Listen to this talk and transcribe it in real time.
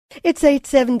It's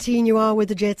 8:17. You are with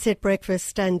the Jet Set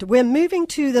Breakfast, and we're moving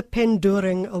to the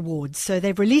Pendoring Awards. So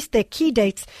they've released their key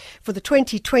dates for the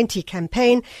 2020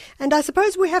 campaign, and I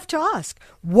suppose we have to ask,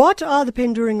 what are the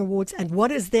Pendoring Awards and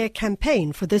what is their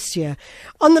campaign for this year?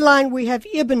 On the line, we have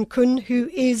Ebeun, Keun, who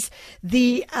is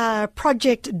the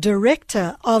project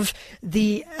director of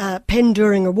the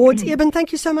Pendoring Awards. Ebeun,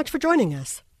 thank you so much for joining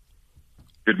us.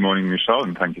 Good morning, Michelle,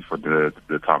 and thank you for the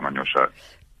time on your show.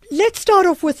 Let's start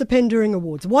off with the Pendoring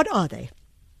Awards. What are they?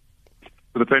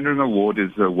 So the Pendoring Award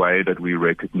is a way that we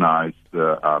recognize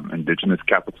the Indigenous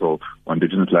capital or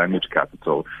Indigenous language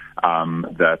capital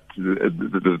that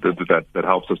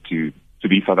helps us to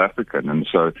be South African. And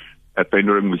so at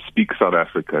Pendoring, we speak South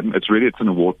African. It's an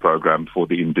award program for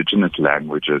the Indigenous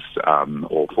languages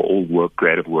or for all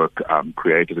creative work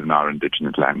created in our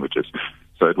Indigenous languages.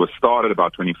 So it was started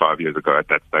about 25 years ago. At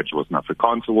that stage, it was an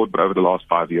Afrikaans award, but over the last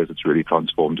 5 years, it's really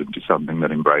transformed into something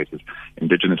that embraces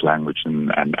Indigenous language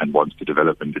and wants to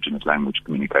develop Indigenous language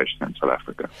communication in South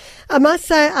Africa. I must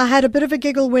say, I had a bit of a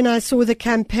giggle when I saw the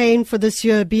campaign for this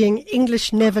year being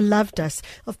English Never Loved Us.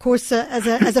 Of course, as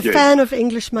a yes. fan of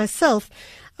English myself,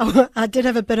 I did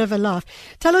have a bit of a laugh.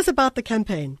 Tell us about the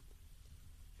campaign.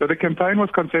 So the campaign was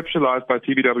conceptualized by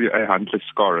TBWA Huntless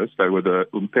Scorers. They were the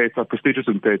prestigious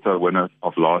Umpeta winner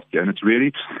of last year. And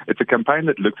it's a campaign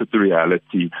that looks at the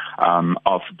reality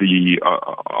of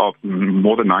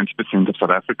more than 90% of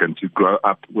South Africans who grow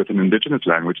up with an Indigenous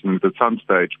language. And at some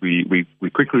stage, we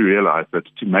quickly realized that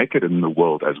to make it in the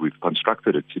world as we've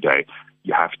constructed it today,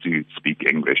 you have to speak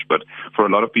English. But for a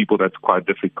lot of people, that's quite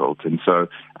difficult. And so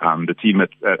the team at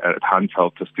Hunt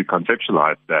helped us to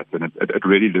conceptualize that. And it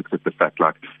really looks at the fact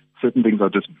like certain things are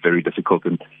just very difficult.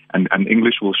 And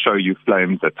English will show you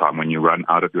flames at time when you run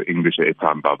out of your English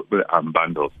airtime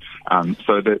bundles.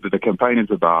 So the campaign is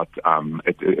about,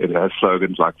 it has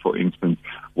slogans like, for instance,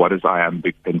 what is I am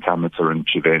Big Pentameter and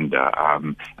Chivenda,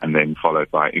 and then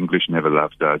followed by English Never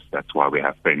Loved Us, that's why we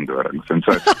have Pendorings. And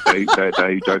so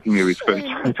they jokingly refer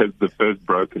to it as the first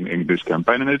broken English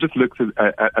campaign, and it just looks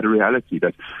at a reality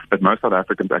that most South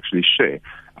Africans actually share.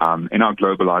 In our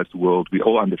globalized world, we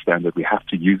all understand that we have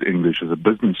to use English as a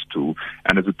business tool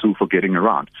and as a tool for getting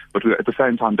around. But we, at the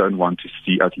same time, don't want to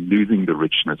see us losing the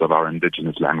richness of our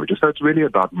Indigenous languages. So it's really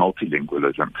about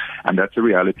multilingualism, and that's a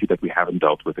reality that we haven't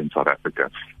dealt with in South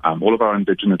Africa. All of our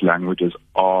Indigenous languages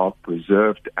are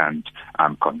preserved and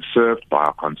conserved by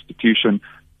our Constitution.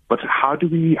 But how do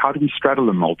we straddle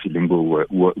a multilingual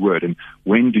word? And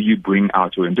when do you bring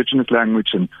out your Indigenous language,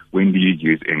 and when do you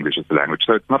use English as the language?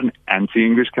 So it's not an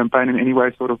anti-English campaign in any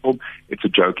way, sort of form. It's a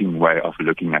joking way of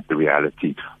looking at the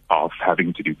reality of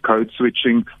having to do code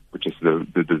switching, which is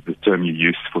the term you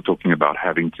use for talking about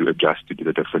having to adjust to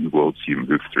the different worlds you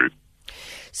move through.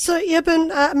 So,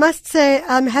 Ebeun, I must say,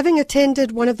 having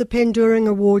attended one of the Pendoring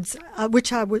Awards,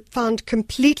 which I found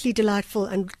completely delightful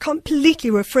and completely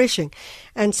refreshing,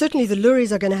 and certainly the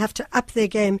Luries are going to have to up their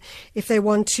game if they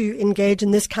want to engage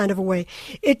in this kind of a way.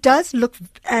 It does look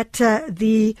at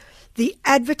the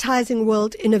advertising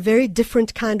world in a very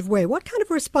different kind of way. What kind of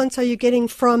response are you getting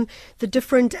from the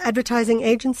different advertising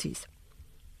agencies?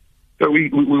 So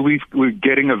we're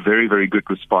getting a very, very good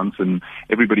response, and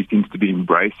everybody seems to be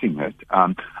embracing it.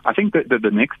 I think that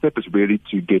the next step is really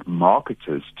to get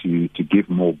marketers to give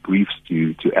more briefs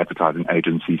to advertising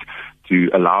agencies to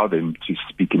allow them to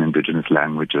speak in Indigenous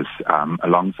languages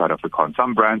alongside Afrikaans.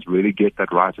 Some brands really get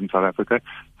that right in South Africa.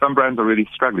 Some brands are really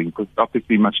struggling because it's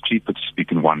obviously much cheaper to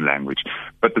speak in one language.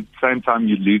 But at the same time,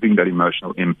 you're losing that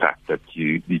emotional impact that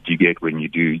you get when you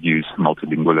do use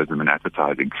multilingualism in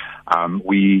advertising.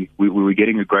 We were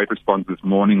getting a great response this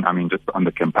morning. I mean, just on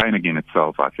the campaign again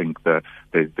itself, I think there's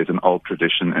an old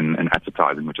tradition in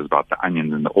advertising, which is about the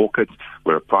onions and the orchids,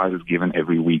 where a prize is given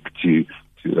every week to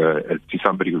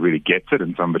somebody who really gets it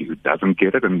and somebody who doesn't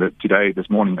get it. And this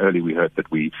morning early, we heard that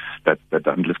the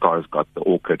Huntless Scorers got the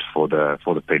orchid for the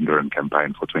Pendoring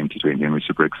campaign for 2020, and we're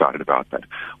super excited about that.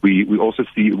 We also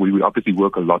we obviously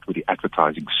work a lot with the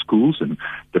advertising schools and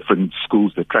different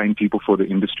schools that train people for the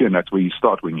industry, and that's where you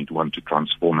start when you want to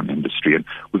transform an industry. And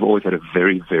we've always had a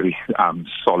very, very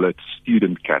solid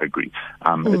student category.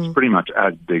 It's pretty much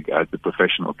as big as the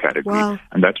professional category. Wow.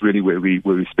 And that's really where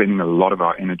we're spending a lot of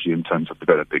our energy in terms of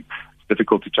developing. It's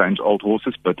difficult to change old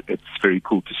horses, but it's very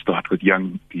cool to start with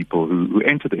young people who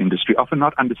enter the industry, often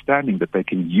not understanding that they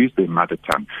can use their mother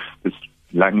tongue, this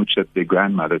language that their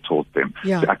grandmother taught them,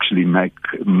 to actually make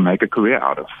a career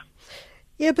out of.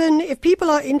 Ebeun, if people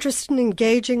are interested in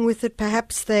engaging with it,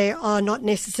 perhaps they are not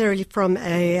necessarily from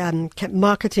a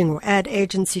marketing or ad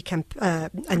agency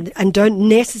and don't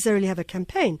necessarily have a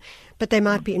campaign, but they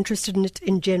might be interested in it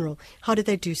in general. How do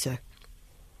they do so?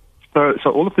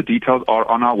 So all of the details are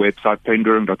on our website,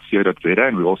 pendoring.co.za,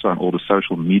 and we're also on all the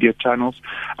social media channels.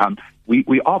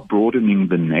 We are broadening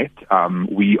the net.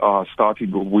 We are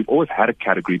we've always had a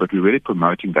category, but we're really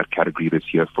promoting that category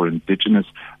this year for Indigenous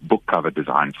book cover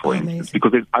design, for instance,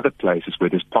 because there's other places where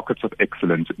there's pockets of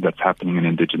excellence that's happening in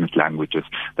Indigenous languages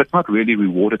that's not really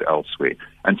rewarded elsewhere.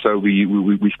 And so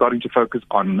we're starting to focus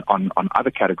on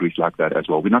other categories like that as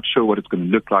well. We're not sure what it's going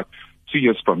to look like 2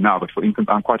 years from now, but for instance,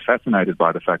 I'm quite fascinated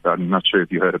by the fact that I'm not sure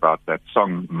if you heard about that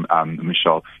song,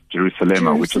 Michelle,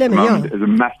 Jerusalem, which at the moment is a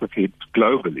massive hit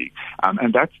globally.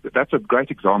 And that's a great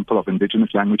example of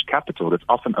Indigenous language capital that's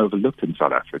often overlooked in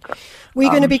South Africa. We're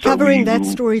going to be covering that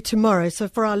story tomorrow. So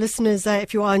for our listeners,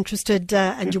 if you are interested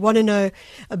and you want to know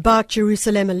about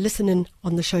Jerusalem, listen in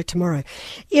on the show tomorrow.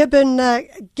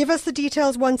 Ebeun, give us the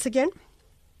details once again.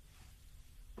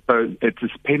 So it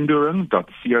is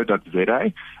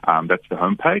pendoring.co.za. That's the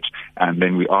homepage. And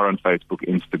then we are on Facebook,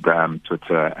 Instagram,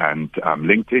 Twitter, and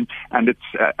LinkedIn. And it's,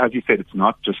 as you said, it's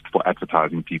not just for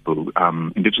advertising people.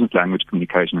 Indigenous language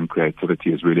communication and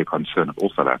creativity is really a concern of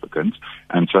all South Africans.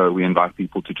 And so we invite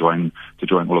people to join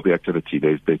all of the activity.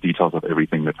 There's details of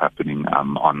everything that's happening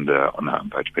on the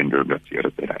homepage,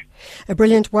 pendoring.co.za. A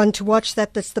brilliant one to watch.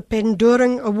 That's the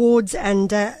Pendoring Awards, and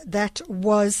that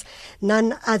was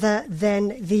none other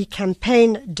than the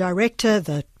campaign director,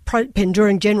 the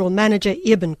Pendoring General Manager,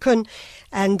 Ebeun Keun,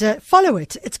 and follow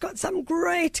it. It's got some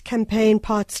great campaign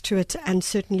parts to it and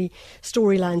certainly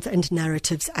storylines and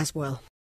narratives as well.